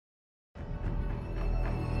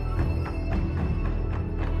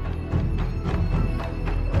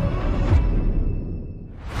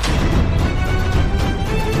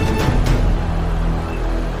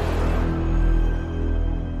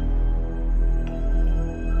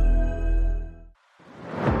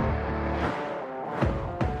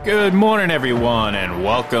Good morning, everyone, and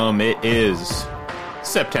welcome. It is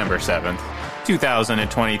September 7th,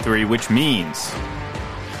 2023, which means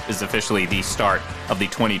is officially the start of the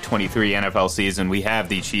 2023 NFL season. We have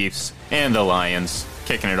the Chiefs and the Lions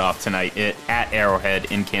kicking it off tonight at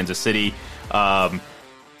Arrowhead in Kansas City. A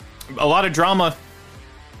lot of drama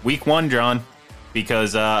week one, John,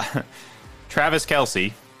 because Travis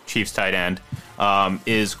Kelce, Chiefs tight end,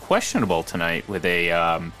 is questionable tonight with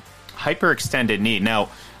a hyperextended knee. Now,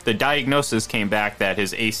 the diagnosis came back that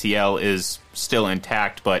his ACL is still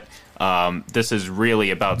intact, but this is really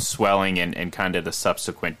about swelling and kind of the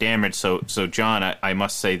subsequent damage. So John, I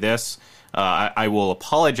must say this. I will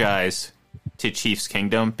apologize to Chiefs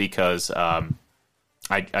Kingdom because I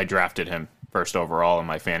drafted him first overall in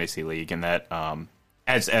my fantasy league, and that,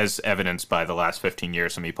 as evidenced by the last 15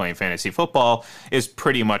 years of me playing fantasy football, is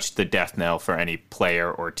pretty much the death knell for any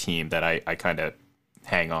player or team that I kind of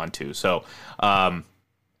hang on to. So,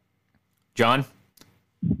 John,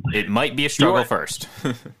 it might be a struggle first.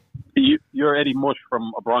 You're Eddie Mush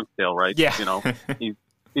from a Bronx Tale, right? Yeah. You know, he's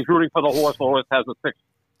rooting for the horse. The horse has a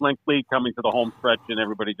six-length lead coming to the home stretch, and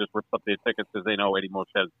everybody just rips up their tickets because they know Eddie Mush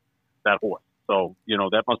has that horse. So, you know,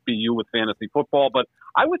 that must be you with fantasy football. But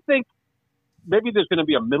I would think maybe there's going to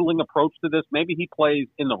be a middling approach to this. Maybe he plays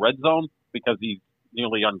in the red zone because he's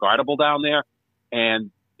nearly unguardable down there and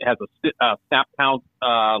has a snap count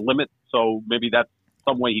limit. So maybe that's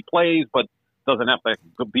some way he plays, but doesn't have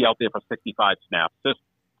to be out there for 65 snaps. Just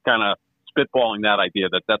kind of spitballing that idea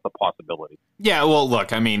that's a possibility. Yeah, well,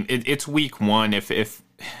 look, I mean, it's week one. If you're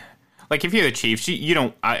the Chiefs, you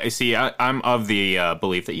don't. I'm of the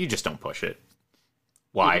belief that you just don't push it.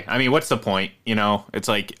 Why? I mean, what's the point? You know, it's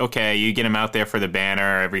like, okay, you get him out there for the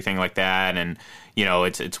banner, everything like that, and you know,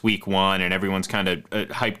 it's week one, and everyone's kind of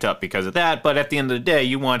hyped up because of that. But at the end of the day,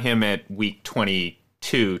 you want him at week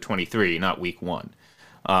 22, 23, not week one.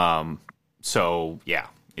 So yeah,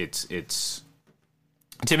 it's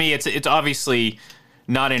to me, it's obviously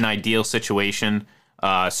not an ideal situation.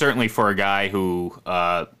 Certainly for a guy who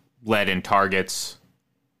led in targets,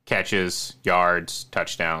 catches, yards,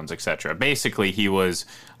 touchdowns, etc. Basically, he was.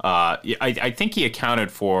 I think he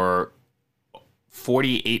accounted for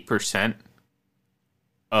 48%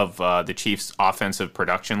 of the Chiefs' offensive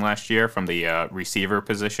production last year from the receiver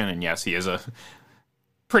position. And yes, he is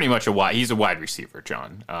pretty much he's a wide receiver,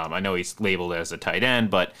 John. I know he's labeled as a tight end,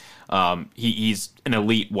 but he's an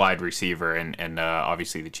elite wide receiver, and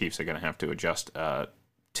obviously the Chiefs are going to have to adjust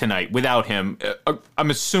tonight without him. I'm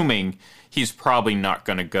assuming he's probably not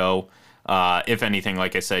going to go. If anything,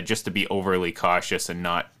 like I said, just to be overly cautious and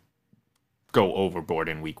not go overboard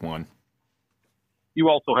in week one. You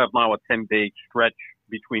also have now a 10-day stretch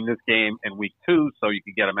between this game and week two, so you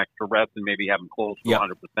could get him extra rest and maybe have him close to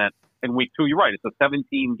 100%. In week two, you're right, it's a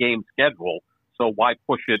 17-game schedule, so why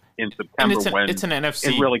push it in September when it's an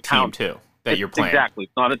NFC it really team, counts? too, that you're playing. Exactly.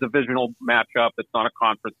 It's not a divisional matchup. It's not a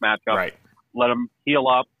conference matchup. Right. Let him heal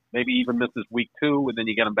up, maybe even misses week two, and then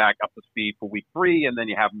you get him back up to speed for week three, and then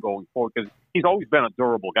you have him going forward, because he's always been a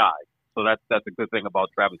durable guy. So that's a good thing about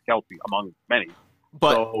Travis Kelce, among many.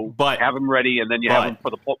 But have him ready, and then you have him for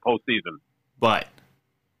the postseason. But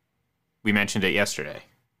we mentioned it yesterday.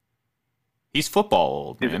 He's football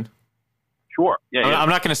old, man. Sure. Yeah. I'm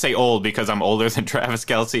not going to say old because I'm older than Travis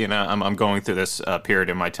Kelce, and I'm going through this period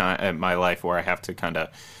in my life where I have to kind of,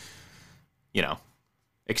 you know,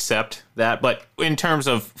 accept that. But in terms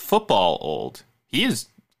of football old, he is.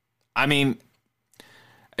 I mean,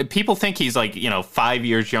 people think he's like, you know, 5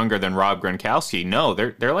 years younger than Rob Gronkowski. No,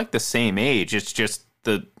 they're like the same age. It's just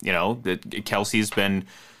that Kelce's been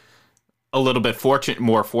a little bit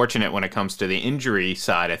more fortunate when it comes to the injury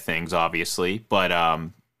side of things, obviously. But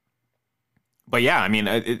yeah, I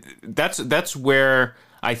mean, that's where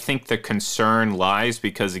I think the concern lies,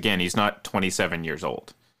 because again, he's not 27 years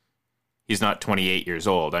old. He's not 28 years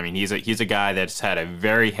old. I mean, he's a guy that's had a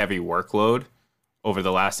very heavy workload over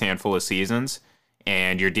the last handful of seasons,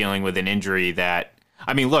 and you're dealing with an injury that,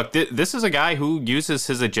 I mean, look, this is a guy who uses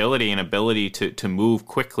his agility and ability to move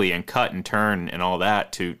quickly and cut and turn and all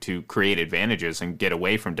that to create advantages and get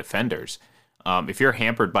away from defenders. If you're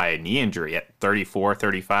hampered by a knee injury at 34,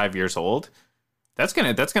 35 years old, that's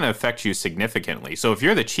gonna affect you significantly. So if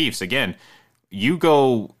you're the Chiefs, again, you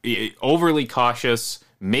go overly cautious,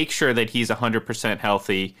 make sure that he's 100%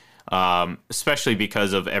 healthy, especially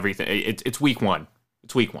because of everything. It's week one.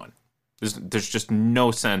 It's week one. There's just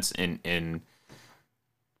no sense in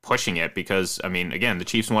pushing it, because, I mean, again, the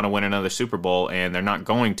Chiefs want to win another Super Bowl, and they're not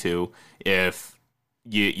going to if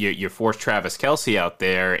you force Travis Kelce out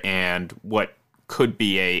there and what could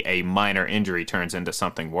be a minor injury turns into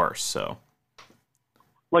something worse. So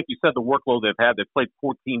like you said, the workload they've had. They've played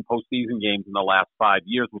 14 postseason games in the last 5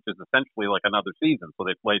 years, which is essentially like another season. So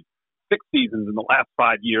they've played 6 seasons in the last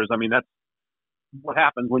 5 years. I mean, that's what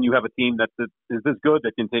happens when you have a team that is this good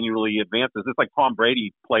that continually advances. It's like Tom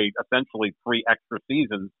Brady played essentially 3 extra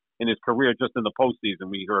seasons in his career just in the postseason.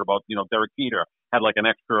 We heard about, Derek Jeter had like an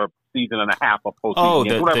extra season and a half of postseason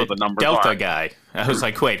games, whatever the numbers Delta are. guy. I was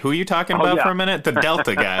like, wait, who are you talking about for a minute? The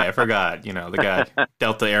Delta guy. I forgot. The guy,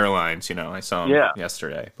 Delta Airlines. I saw him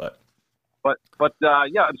yesterday. But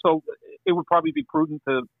so it would probably be prudent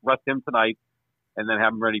to rest him tonight and then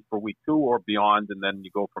have him ready for week 2 or beyond, and then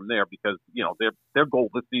you go from there because, their goal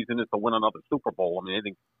this season is to win another Super Bowl. I mean,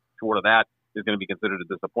 anything short of that is going to be considered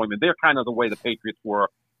a disappointment. They're kind of the way the Patriots were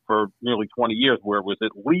for nearly 20 years, where it was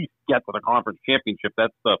at least get to the conference championship.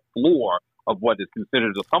 That's the floor of what is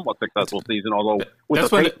considered a somewhat successful season, although with the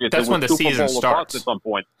Patriots, that's when the Super season Bowl starts. At some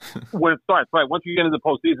point. When it starts, right. Once you get into the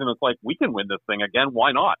postseason, it's like, we can win this thing again.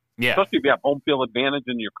 Why not? Yeah. Especially if you have home field advantage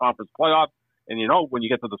in your conference playoffs. And, when you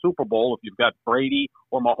get to the Super Bowl, if you've got Brady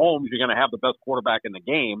or Mahomes, you're going to have the best quarterback in the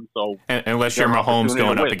game. So unless you're Mahomes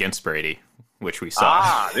going up against Brady, which we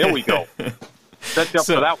saw. There we go. Set you up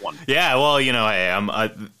for that one. Yeah, well,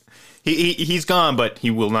 he's gone, but he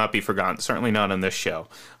will not be forgotten. Certainly not on this show.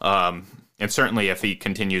 And certainly if he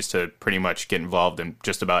continues to pretty much get involved in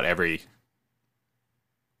just about every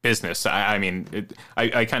business. I mean,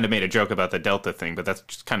 I kind of made a joke about the Delta thing, but that's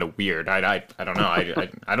just kind of weird. I don't know.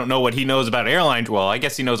 I don't know what he knows about airline. Well, I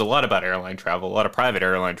guess he knows a lot about airline travel, a lot of private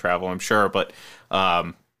airline travel, I'm sure. But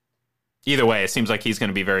either way, it seems like he's going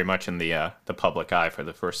to be very much in the public eye for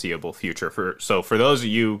the foreseeable future. So for those of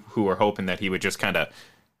you who are hoping that he would just kind of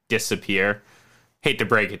disappear, hate to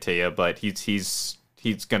break it to you, but he's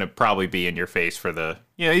going to probably be in your face for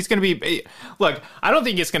he's going to be, look, I don't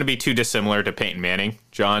think it's going to be too dissimilar to Peyton Manning,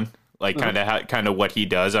 John, like kind of what he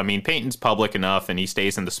does. I mean, Peyton's public enough and he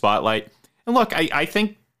stays in the spotlight. And look, I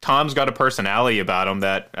think Tom's got a personality about him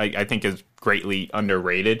that I think is greatly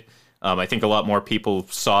underrated. I think a lot more people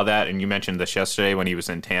saw that, and you mentioned this yesterday when he was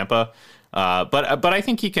in Tampa. But I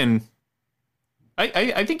think he can.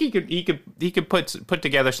 I think he could put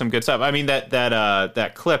together some good stuff. I mean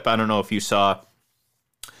that clip. I don't know if you saw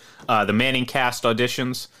the Manning cast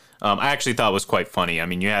auditions. I actually thought was quite funny. I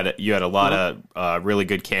mean, you had a lot of really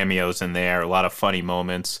good cameos in there, a lot of funny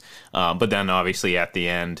moments. But then obviously at the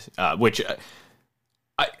end, which.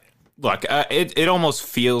 It almost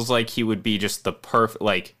feels like he would be just the perfect,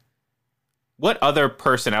 like, what other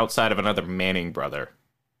person outside of another Manning brother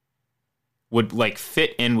would, like,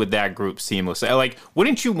 fit in with that group seamlessly? Like,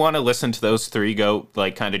 wouldn't you want to listen to those three go,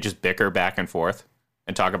 like, kind of just bicker back and forth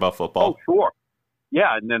and talk about football? Oh, sure.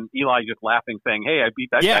 Yeah, and then Eli just laughing, saying, hey, I beat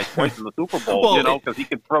that guy twice in the Super Bowl, because he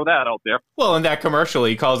can throw that out there. Well, in that commercial,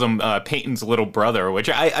 he calls him Peyton's little brother, which,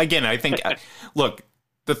 I think, look,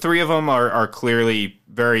 the three of them are clearly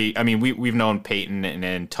very. I mean, we've known Peyton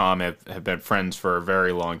and Tom have been friends for a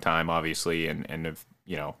very long time, obviously, and have,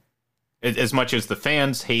 as much as the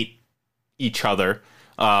fans hate each other,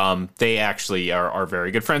 they actually are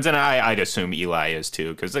very good friends, and I'd assume Eli is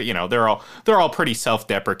too, because they're all pretty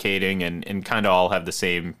self-deprecating and kind of all have the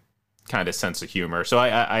same kind of sense of humor. So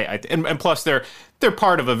and plus they're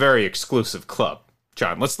part of a very exclusive club.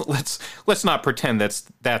 John, let's not pretend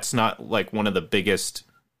that's not like one of the biggest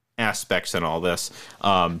aspects in all this.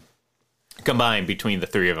 Combined between the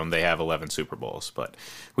three of them, they have 11 Super Bowls, but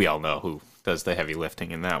we all know who does the heavy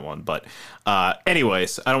lifting in that one. But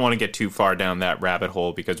anyways, I don't want to get too far down that rabbit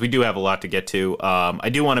hole because we do have a lot to get to. I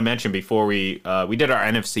do want to mention before we did our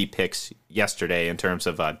NFC picks yesterday in terms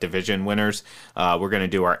of division winners. We're going to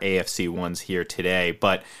do our AFC ones here today,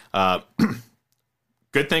 but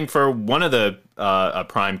good thing for one of the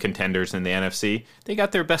prime contenders in the NFC, they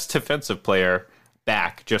got their best defensive player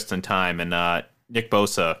back just in time, and Nick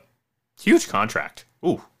Bosa, huge contract.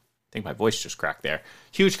 Ooh, I think my voice just cracked there.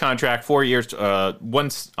 Huge contract, 4 years,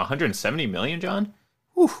 $170 million, John?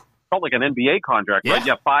 Ooh. Felt like an NBA contract, right?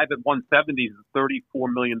 Yeah, 5 at 170 is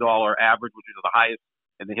 $34 million average, which is the highest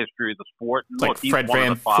in the history of the sport. It's like Fred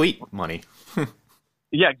Van Fleet money.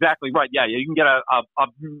 Yeah, exactly right. Yeah, you can get a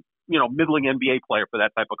middling NBA player for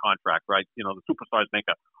that type of contract, right? The superstars make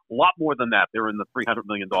a lot more than that. They're in the $300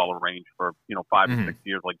 million range for, 5 or 6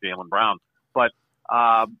 years, like Jaylen Brown. But,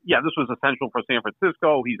 this was essential for San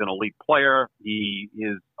Francisco. He's an elite player. He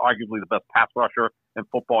is arguably the best pass rusher in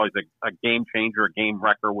football. He's a game changer, a game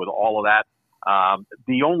wrecker with all of that.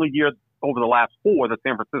 The only year over the last 4 that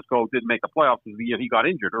San Francisco didn't make the playoffs was the year he got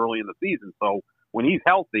injured early in the season. So when he's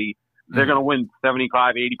healthy, they're going to win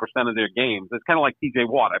 75, 80% of their games. It's kind of like TJ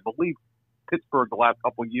Watt. I believe Pittsburgh the last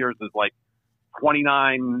couple of years is like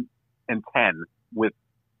 29-10 with,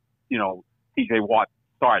 TJ Watt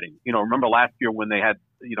starting. Remember last year when they had,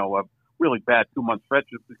 a really bad 2-month stretch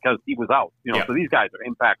because he was out. So these guys are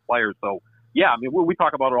impact players. So, yeah, I mean, we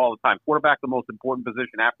talk about it all the time. Quarterback, the most important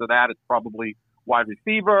position. After that, it's probably wide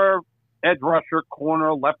receiver, edge rusher,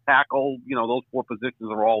 corner, left tackle. Those 4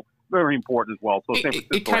 positions are all very important as well. So San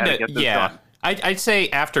Francisco had to get this done. I'd say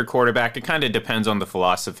after quarterback, it kind of depends on the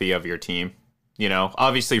philosophy of your team.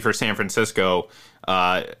 Obviously for San Francisco,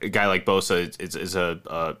 a guy like Bosa is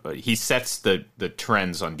he sets the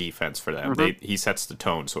trends on defense for them. Mm-hmm. He sets the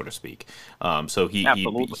tone, so to speak. So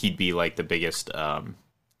he'd be like the biggest,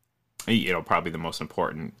 probably the most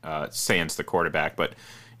important, sans the quarterback. But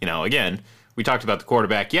again, we talked about the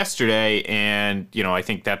quarterback yesterday, and I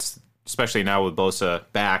think that's, especially now with Bosa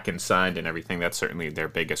back and signed and everything, that's certainly their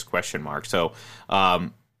biggest question mark. So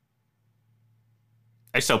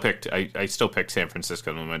I still picked San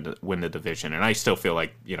Francisco to win the division, and I still feel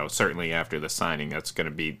like certainly after the signing that's going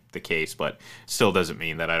to be the case, but still doesn't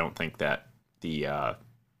mean that I don't think that the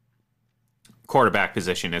quarterback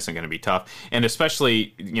position isn't going to be tough, and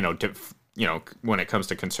especially when it comes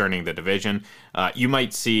to concerning the division, you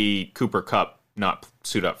might see Cooper Kupp not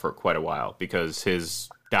suit up for quite a while because his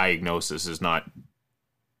diagnosis is not,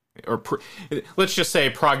 let's just say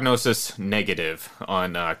prognosis negative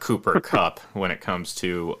on Cooper Kupp when it comes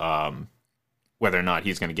to whether or not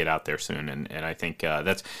he's going to get out there soon. And I think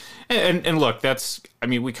that's, and look, that's, I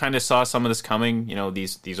mean, we kind of saw some of this coming.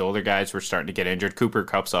 These older guys were starting to get injured. Cooper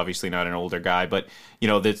Kupp's obviously not an older guy, but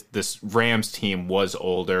this Rams team was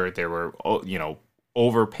older. They were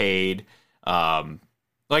overpaid.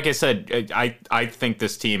 Like I said, I think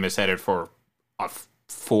this team is headed for a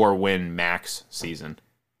 4-win max season.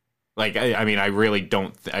 Like, I mean, I really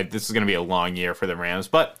don't. This is going to be a long year for the Rams,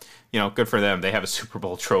 but good for them. They have a Super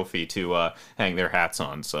Bowl trophy to hang their hats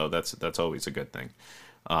on, so that's always a good thing.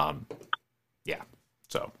 Yeah.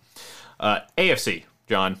 So, AFC,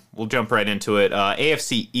 John, we'll jump right into it.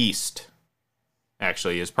 AFC East,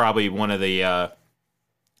 actually, is probably one of the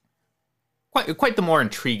quite the more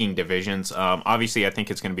intriguing divisions. Obviously, I think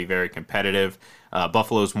it's going to be very competitive.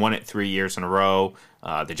 Buffalo's won it 3 years in a row.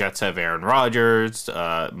 The Jets have Aaron Rodgers.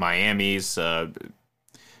 Miami's,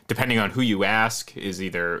 depending on who you ask, is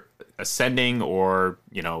either ascending or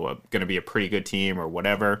going to be a pretty good team or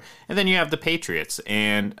whatever. And then you have the Patriots,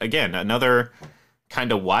 and again, another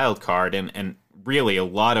kind of wild card. And really, a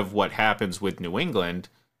lot of what happens with New England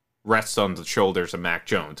rests on the shoulders of Mac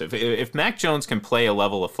Jones. If Mac Jones can play a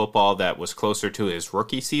level of football that was closer to his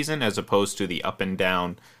rookie season as opposed to the up and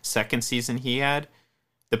down second season he had,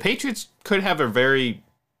 the Patriots could have a very,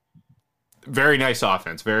 very nice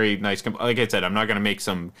offense. Very nice. Like I said, I'm not going to make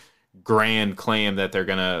some grand claim that they're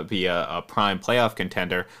going to be a prime playoff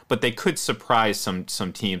contender, but they could surprise some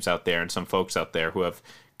teams out there and some folks out there who have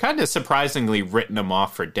kind of surprisingly written them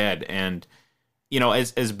off for dead. And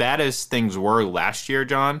as bad as things were last year,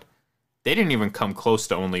 John, they didn't even come close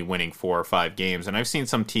to only winning 4 or 5 games. And I've seen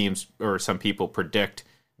some teams or some people predict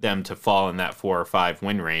them to fall in that 4 or 5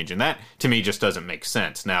 win range. And that, to me, just doesn't make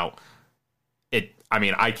sense. Now,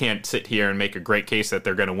 I can't sit here and make a great case that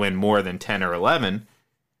they're going to win more than 10 or 11.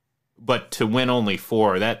 But to win only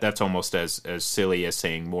 4, that's almost as silly as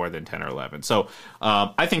saying more than 10 or 11. So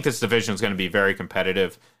I think this division is going to be very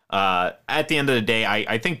competitive. At the end of the day,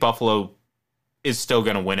 I think Buffalo is still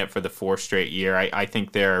going to win it for the 4th straight year. I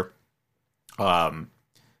think they're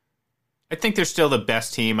still the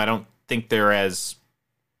best team. I don't think they're as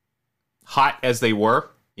hot as they were.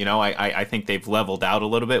 I think they've leveled out a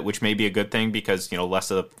little bit, which may be a good thing because, less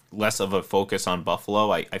of a focus on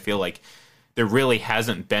Buffalo. I feel like there really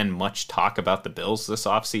hasn't been much talk about the Bills this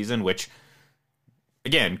offseason, which,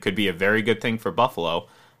 again, could be a very good thing for Buffalo.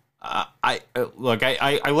 I look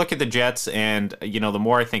at the Jets, and, the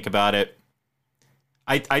more I think about it,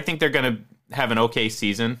 I think they're going to have an okay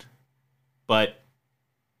season, but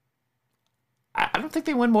I don't think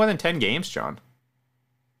they win more than 10 games, John.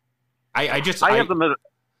 I have them at,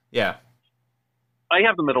 yeah. I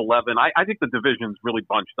have them at 11. I think the division's really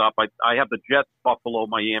bunched up. I have the Jets, Buffalo,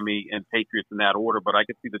 Miami, and Patriots in that order, but I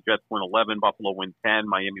could see the Jets win 11, Buffalo win 10,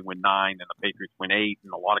 Miami win 9, and the Patriots win 8,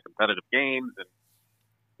 and a lot of competitive games. And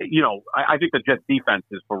I think the Jets defense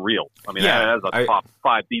is for real. I mean, that is a top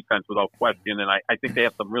 5 defense without question, and I think they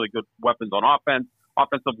have some really good weapons on offense.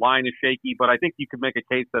 Offensive line is shaky, but I think you could make a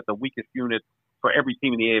case that the weakest unit for every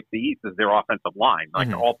team in the AFC East is their offensive line.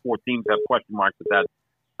 Like all 4 teams have question marks at that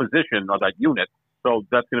position or that unit, so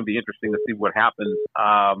that's going to be interesting to see what happens.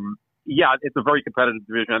 It's a very competitive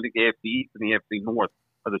division. I think the AFC East and the AFC North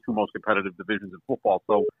are the 2 most competitive divisions in football.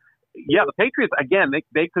 So, the Patriots, again,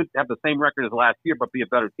 they could have the same record as last year, but be a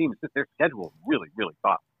better team. It's just their schedule is really, really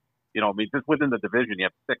tough. You know, I mean, just within the division, you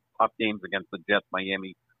have 6 tough games against the Jets,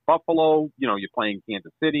 Miami, Buffalo. You know, you're playing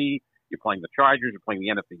Kansas City. You're playing the Chargers. You're playing the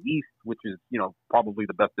NFC East, which is, you know, probably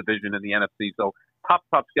the best division in the NFC. So tough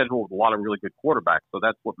schedule with a lot of really good quarterbacks. So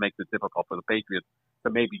that's what makes it difficult for the Patriots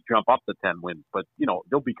to maybe jump up to 10 wins. But, you know,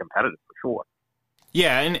 they'll be competitive for sure.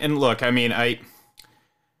 Yeah, and look, I mean, I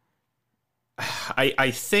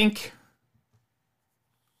think,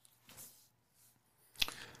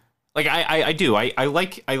 like, I do. I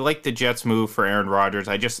like the Jets move for Aaron Rodgers.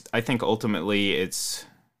 I think ultimately it's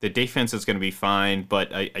the defense is going to be fine,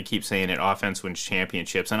 but I keep saying it, offense wins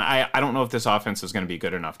championships. And I don't know if this offense is going to be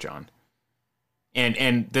good enough, John.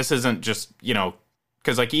 And this isn't just, you know,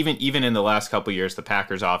 because like even in the last couple of years, the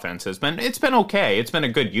Packers offense has been okay. It's been a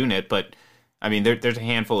good unit, but I mean, there's a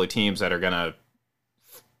handful of teams that are going to,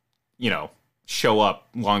 you know, show up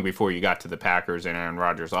long before you got to the Packers and Aaron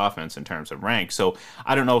Rodgers offense in terms of rank. So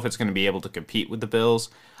I don't know if it's going to be able to compete with the Bills.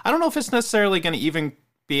 I don't know if it's necessarily going to even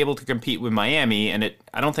be able to compete with Miami, and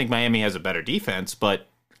I don't think Miami has a better defense, but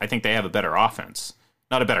I think they have a better offense.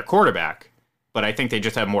 Not a better quarterback, but I think they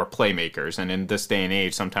just have more playmakers, and in this day and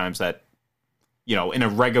age, sometimes that, you know, in a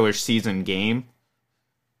regular season game,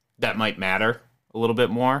 that might matter a little bit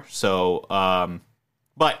more. So,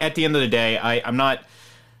 but at the end of the day, I'm not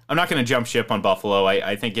going to jump ship on Buffalo.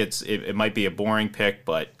 I think it might be a boring pick,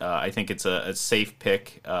 but I think it's a safe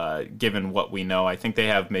pick given what we know. I think they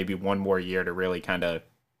have maybe one more year to really kind of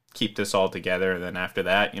keep this all together, and then after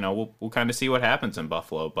that, you know, we'll kind of see what happens in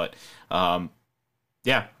Buffalo. But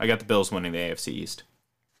yeah, I got the Bills winning the AFC East.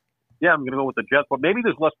 Yeah, I'm going to go with the Jets, but maybe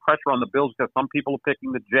there's less pressure on the Bills because some people are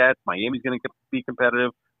picking the Jets. Miami's going to be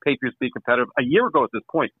competitive. Patriots be competitive. A year ago at this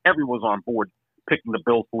point, everyone was on board picking the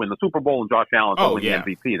Bills to win the Super Bowl and Josh Allen to win the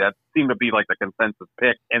MVP. That seemed to be like the consensus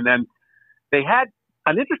pick. And then they had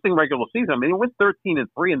an interesting regular season. I mean, it went 13-3,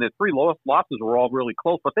 and their 3 losses were all really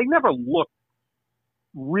close, but they never looked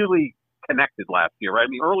really connected last year, right? I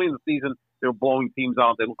mean, early in the season, they were blowing teams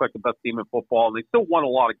out. They looked like the best team in football, and they still won a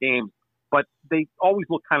lot of games, but they always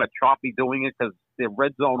looked kind of choppy doing it because their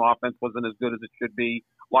red zone offense wasn't as good as it should be.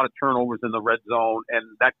 A lot of turnovers in the red zone,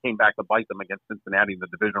 and that came back to bite them against Cincinnati in the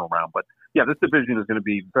divisional round. But yeah, this division is going to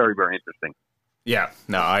be very, very interesting. Yeah,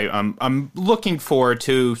 no, I'm looking forward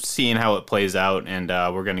to seeing how it plays out, and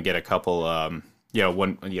we're going to get a couple,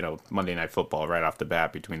 Monday Night Football right off the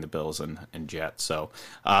bat between the Bills and Jets. So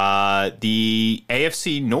the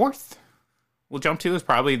AFC North we'll jump to is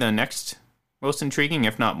probably the next most intriguing,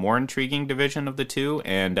 if not more intriguing, division of the two,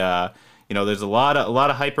 and there's a lot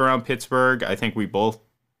of hype around Pittsburgh. I think we both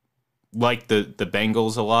like the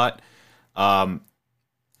Bengals a lot. I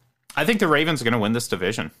think the Ravens are going to win this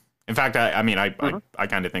division. In fact, I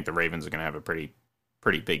kind of think the Ravens are going to have a pretty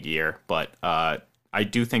big year, but I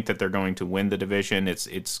do think that they're going to win the division.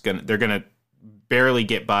 They're going to barely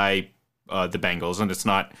get by the Bengals, and it's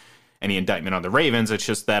not any indictment on the Ravens. It's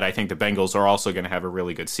just that I think the Bengals are also going to have a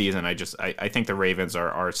really good season. I think the Ravens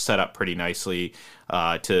are set up pretty nicely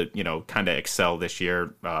to kind of excel this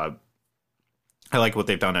year. I like what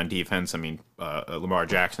they've done on defense. I mean, Lamar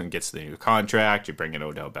Jackson gets the new contract. You bring in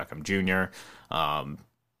Odell Beckham Jr.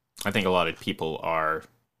 I think a lot of people are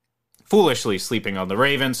foolishly sleeping on the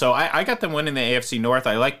Ravens. So I got them winning the AFC North.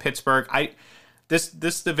 I like Pittsburgh.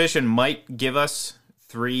 This division might give us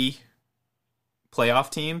 3 playoff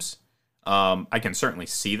teams. I can certainly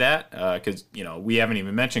see that because we haven't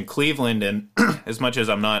even mentioned Cleveland, and as much as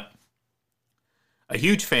I'm not a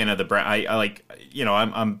huge fan of the Browns,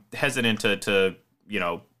 I'm hesitant to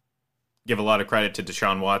give a lot of credit to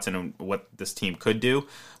Deshaun Watson and what this team could do,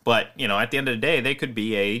 but at the end of the day, they could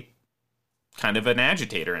be a kind of an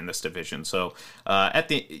agitator in this division. So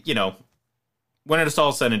when it's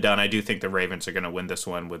all said and done, I do think the Ravens are going to win this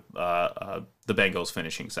one with the Bengals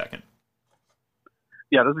finishing second.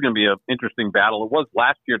 Yeah, this is going to be an interesting battle. It was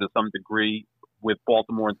last year to some degree with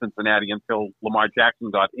Baltimore and Cincinnati until Lamar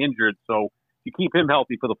Jackson got injured. So you keep him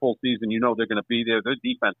healthy for the full season, they're going to be there. Their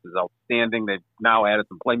defense is outstanding. They've now added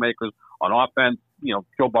some playmakers on offense.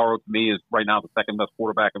 Joe Burrow to me is right now the second best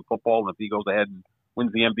quarterback in football. And if he goes ahead and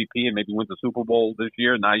wins the MVP and maybe wins the Super Bowl this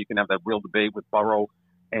year, now you can have that real debate with Burrow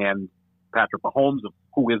and Patrick Mahomes of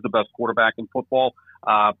who is the best quarterback in football.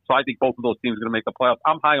 So I think both of those teams are going to make the playoffs.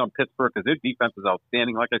 I'm high on Pittsburgh because their defense is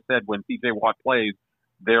outstanding. Like I said, when T.J. Watt plays,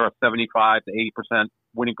 they're a 75 to 80%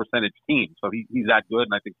 winning percentage team. So he's that good,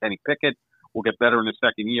 and I think Kenny Pickett will get better in his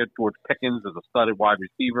second year. George Pickens is a studded wide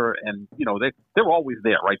receiver, and they're always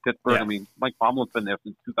there, right? Pittsburgh. Yeah. I mean, Mike Tomlin's been there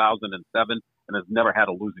since 2007 and has never had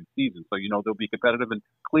a losing season. So they'll be competitive. And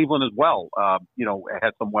Cleveland as well.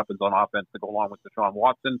 Has some weapons on offense to go along with Deshaun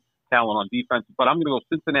Watson, talent on defense. But I'm going to go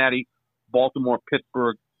Cincinnati, Baltimore,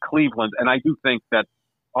 Pittsburgh, Cleveland, and I do think that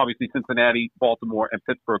obviously Cincinnati, Baltimore, and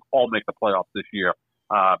Pittsburgh all make the playoffs this year.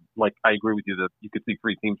 I agree with you that you could see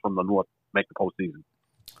 3 teams from the North make the postseason.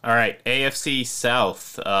 All right, AFC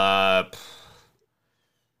South.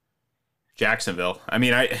 Jacksonville. I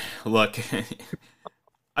mean, look.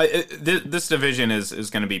 This division is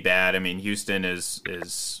going to be bad. I mean, Houston is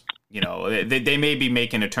they may be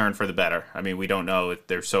making a turn for the better. I mean, we don't know if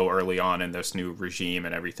they're so early on in this new regime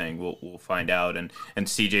and everything. We'll find out. And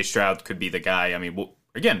C.J. Stroud could be the guy. I mean,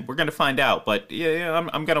 we're going to find out. But yeah,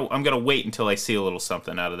 I'm gonna wait until I see a little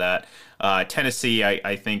something out of that. Tennessee,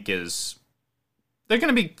 I think they're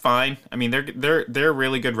going to be fine. I mean, they're a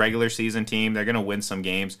really good regular season team. They're going to win some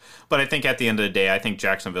games, but I think at the end of the day, I think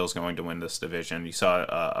Jacksonville's going to win this division. You saw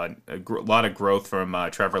a lot of growth from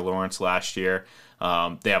Trevor Lawrence last year.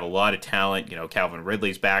 They have a lot of talent. You know, Calvin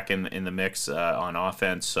Ridley's back in the mix on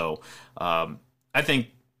offense. So I think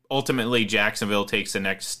ultimately Jacksonville takes the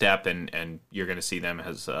next step, and you're going to see them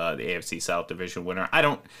as the AFC South division winner. I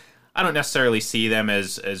don't necessarily see them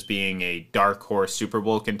as being a dark horse Super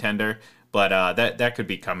Bowl contender. But that could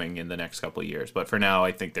be coming in the next couple of years. But for now,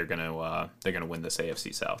 I think they're gonna win this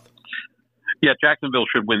AFC South. Yeah, Jacksonville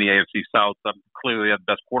should win the AFC South. Clearly, they have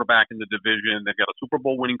the best quarterback in the division. They've got a Super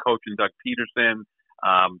Bowl winning coach in Doug Peterson.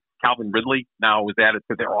 Calvin Ridley now is added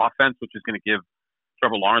to their offense, which is going to give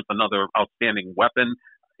Trevor Lawrence another outstanding weapon.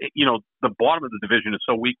 The bottom of the division is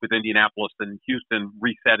so weak with Indianapolis and Houston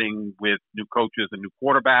resetting with new coaches and new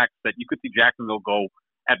quarterbacks that you could see Jacksonville go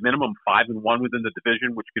at minimum 5-1 within the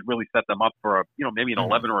division, which could really set them up for maybe an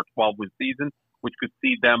 11 or a 12 win season, which could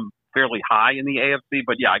see them fairly high in the AFC.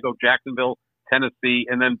 But yeah, I go Jacksonville, Tennessee,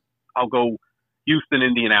 and then I'll go Houston,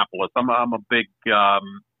 Indianapolis. I'm a big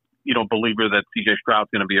believer that C.J. Stroud's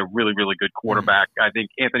going to be a really, really good quarterback. I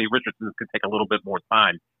think Anthony Richardson could take a little bit more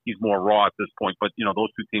time. He's more raw at this point, but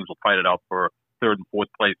those two teams will fight it out for 3rd and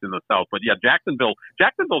 4th place in the South. But yeah,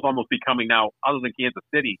 Jacksonville's almost becoming now, other than Kansas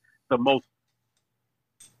City, the most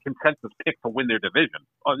consensus pick to win their division.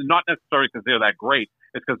 Not necessarily because they're that great.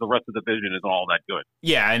 It's because the rest of the division isn't all that good.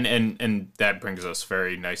 Yeah, and that brings us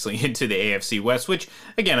very nicely into the AFC West, which,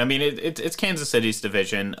 again, I mean, it's Kansas City's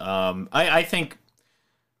division. I think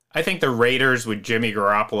the Raiders with Jimmy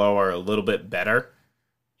Garoppolo are a little bit better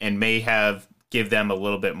and may give them a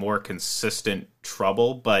little bit more consistent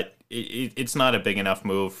trouble, but it's not a big enough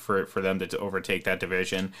move for them to overtake that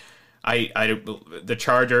division. The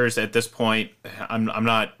Chargers at this point, I'm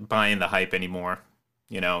not buying the hype anymore.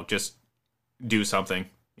 Just do something.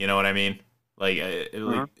 You know what I mean?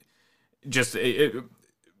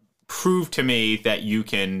 Prove to me that you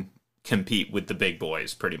can compete with the big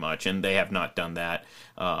boys, pretty much, and they have not done that.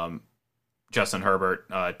 Justin Herbert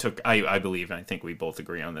I believe, and I think we both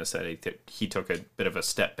agree on this, that he took a bit of a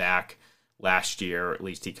step back last year, or at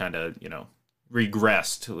least he kind of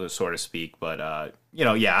regressed, so to speak. But I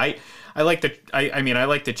like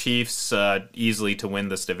the Chiefs easily to win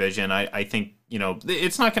this division. I think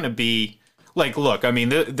it's not going to be look. I mean,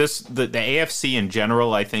 the AFC in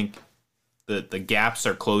general, I think the gaps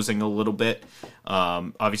are closing a little bit.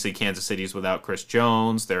 Obviously, Kansas City's without Chris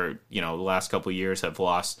Jones. They're the last couple of years have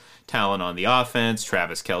lost talent on the offense.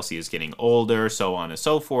 Travis Kelce is getting older, so on and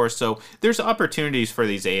so forth. So there's opportunities for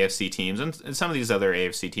these AFC teams, and some of these other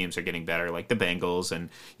AFC teams are getting better, like the Bengals, and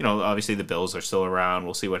obviously the Bills are still around.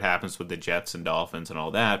 We'll see what happens with the Jets and Dolphins and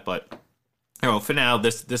all that. But for now,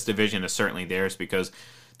 this division is certainly theirs because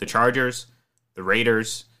the Chargers, the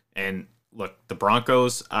Raiders, and look, the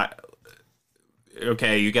Broncos.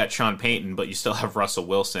 Okay, you got Sean Payton, but you still have Russell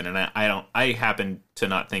Wilson, and I happen to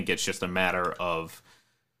not think it's just a matter of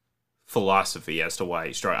philosophy as to why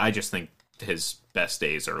he's struggling. I just think his best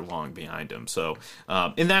days are long behind him. So,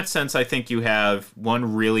 in that sense, I think you have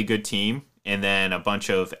one really good team and then a bunch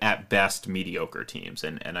of, at best, mediocre teams,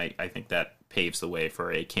 and I think that paves the way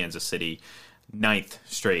for a Kansas City 9th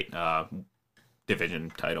straight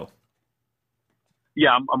division title. Yeah,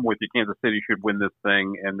 I'm with you. Kansas City should win this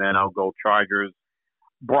thing, and then I'll go Chargers.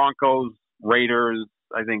 Broncos, Raiders,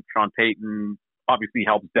 I think Sean Payton obviously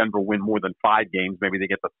helps Denver win more than 5 games. Maybe they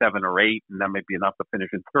get to 7 or 8, and that might be enough to finish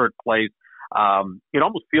in 3rd place. It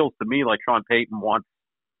almost feels to me like Sean Payton wants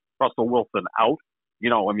Russell Wilson out.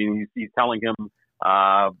 He's telling him,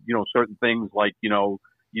 certain things like, you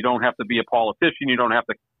don't have to be a politician. You don't have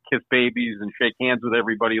to kiss babies and shake hands with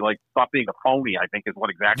everybody. Stop being a phony, I think is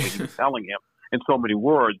what exactly he was telling him in so many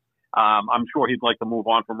words. I'm sure he'd like to move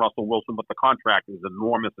on from Russell Wilson, but the contract is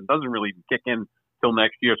enormous and doesn't really kick in till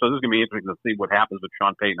next year. So this is going to be interesting to see what happens with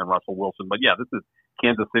Sean Payton and Russell Wilson. But yeah, this is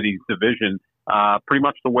Kansas City's division, pretty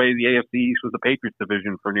much the way the AFC East was the Patriots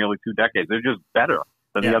division for nearly 2 decades. They're just better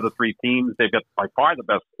than the other 3 teams. They've got by far the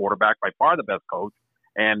best quarterback, by far the best coach.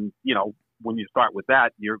 And, when you start with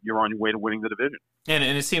that, you're on your way to winning the division. And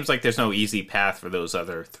it seems like there's no easy path for those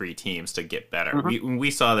other three teams to get better. Mm-hmm.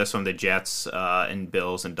 We saw this from the Jets and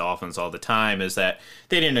Bills and Dolphins all the time, is that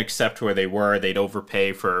they didn't accept where they were. They'd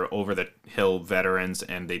overpay for over-the-hill veterans,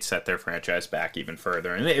 and they'd set their franchise back even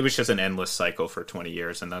further. And it was just an endless cycle for 20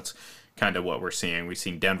 years, and that's kind of what we're seeing. We've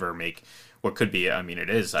seen Denver make what could be, I mean, it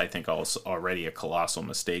is, I think, already a colossal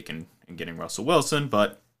mistake in getting Russell Wilson,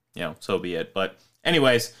 but, so be it. But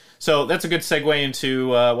anyways, so that's a good segue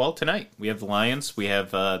into, tonight. We have the Lions, we have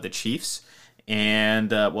the Chiefs,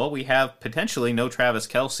 and, we have potentially no Travis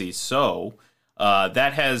Kelce. So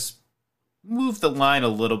that has moved the line a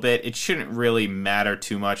little bit. It shouldn't really matter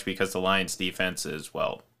too much because the Lions' defense is,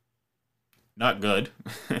 not good.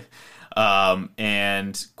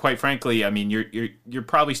 And quite frankly, I mean, you're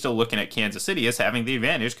probably still looking at Kansas City as having the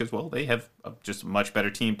advantage because, they have just a much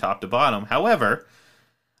better team top to bottom. However,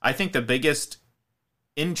 I think the biggest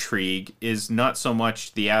intrigue is not so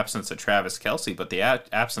much the absence of Travis Kelce, but the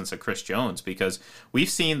absence of Chris Jones, because we've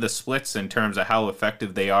seen the splits in terms of how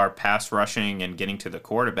effective they are pass rushing and getting to the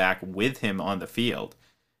quarterback with him on the field.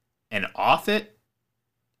 And off it,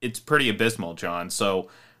 it's pretty abysmal, John. So,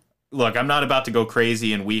 look, I'm not about to go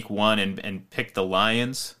crazy in week one and pick the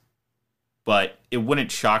Lions, but it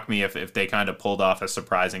wouldn't shock me if they kind of pulled off a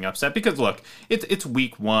surprising upset because, look, it's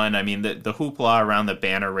week one. I mean, the hoopla around the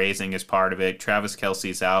banner raising is part of it. Travis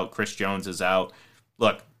Kelce's out. Chris Jones is out.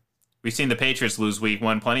 Look, we've seen the Patriots lose week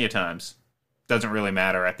one plenty of times. Doesn't really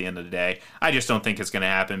matter at the end of the day. I just don't think it's going to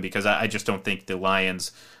happen because I just don't think the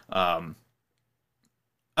Lions look,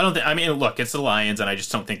 it's the Lions, and I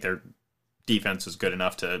just don't think their defense is good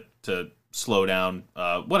enough to slow down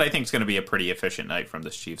what I think is going to be a pretty efficient night from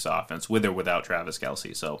this Chiefs offense, with or without Travis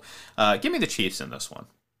Kelce. So give me the Chiefs in this one.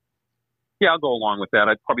 Yeah, I'll go along with that.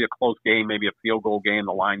 It's probably a close game, maybe a field goal game.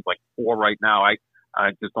 The line's like 4 right now. I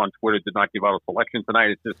just on Twitter did not give out a selection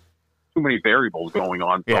tonight. It's just too many variables going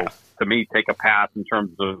on. So to me, take a pass in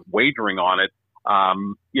terms of wagering on it.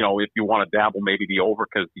 If you want to dabble, maybe the over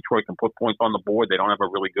because Detroit can put points on the board. They don't have a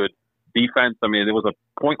really good defense. I mean, there was a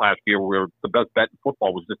point last year where the best bet in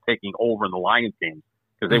football was just taking over in the Lions games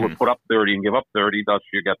because they would put up 30 and give up 30. Thus,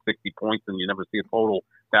 you got 60 points, and you never see a total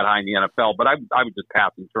that high in the NFL. But I would just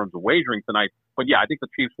pass in terms of wagering tonight. But yeah, I think the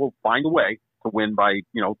Chiefs will find a way to win by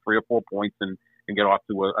 3 or 4 points and get off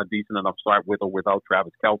to a decent enough start with or without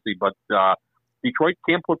Travis Kelce. But Detroit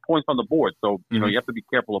can't put points on the board, so you have to be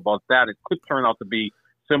careful about that. It could turn out to be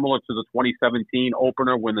similar to the 2017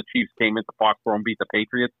 opener when the Chiefs came into Foxborough and beat the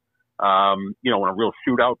Patriots. In a real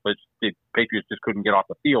shootout, but the Patriots just couldn't get off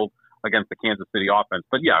the field against the Kansas City offense.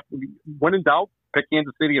 But yeah, when in doubt, pick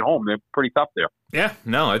Kansas City at home. They're pretty tough there. Yeah,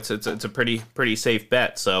 no, it's a pretty safe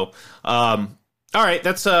bet. So, all right,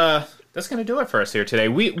 that's going to do it for us here today.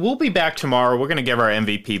 We'll be back tomorrow. We're going to give our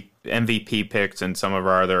MVP picks and some of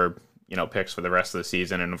our other picks for the rest of the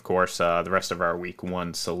season, and of course the rest of our week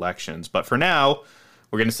one selections. But for now,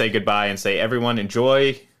 we're going to say goodbye and say everyone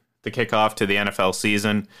enjoy the kickoff to the NFL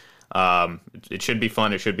season. It should be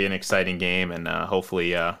fun. It should be an exciting game, and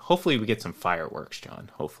hopefully we get some fireworks, John.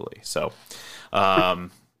 Hopefully. So,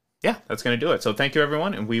 that's going to do it. So thank you,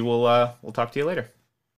 everyone, and we'll talk to you later.